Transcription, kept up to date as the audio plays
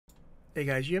Hey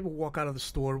guys, you ever walk out of the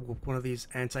store with one of these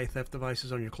anti-theft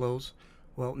devices on your clothes?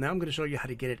 Well, now I'm going to show you how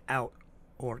to get it out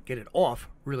or get it off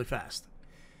really fast.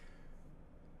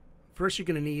 First you're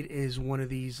going to need is one of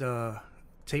these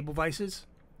table vices,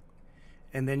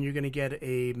 and then you're going to get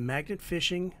a magnet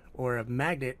fishing or a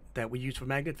magnet that we use for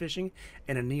magnet fishing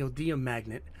and a neodymium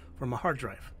magnet from a hard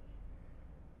drive.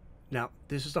 Now,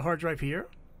 this is the hard drive here.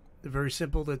 They're very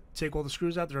simple to take all the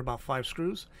screws out. There are about 5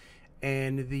 screws.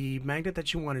 And the magnet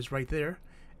that you want is right there.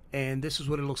 And this is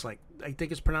what it looks like. I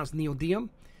think it's pronounced neodymium.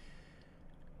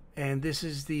 And this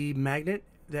is the magnet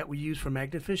that we use for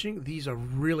magnet fishing. These are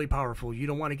really powerful. You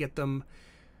don't want to get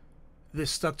this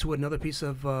stuck to another piece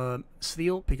of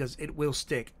steel because it will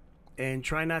stick. And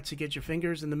try not to get your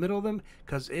fingers in the middle of them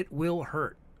because it will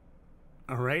hurt.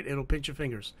 Alright, it'll pinch your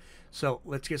fingers. So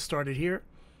let's get started here.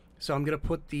 So I'm going to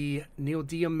put the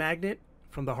neodymium magnet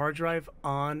from the hard drive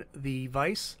on the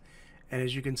vise. And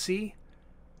as you can see,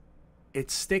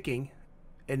 it's sticking.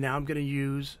 And now I'm going to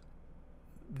use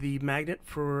the magnet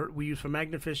we use for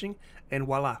magnet fishing. And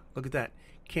voila, look at that.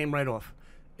 Came right off.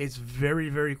 It's very,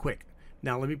 very quick.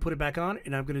 Now let me put it back on,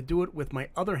 and I'm going to do it with my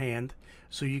other hand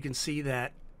so you can see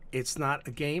that it's not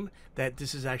a game, that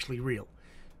this is actually real.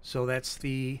 So that's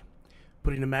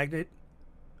putting the magnet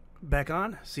back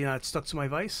on. See how it's stuck to my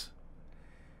vise?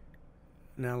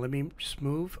 Now let me just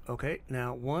move. Okay,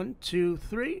 now 1, 2,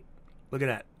 3. Look at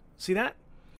that. See that?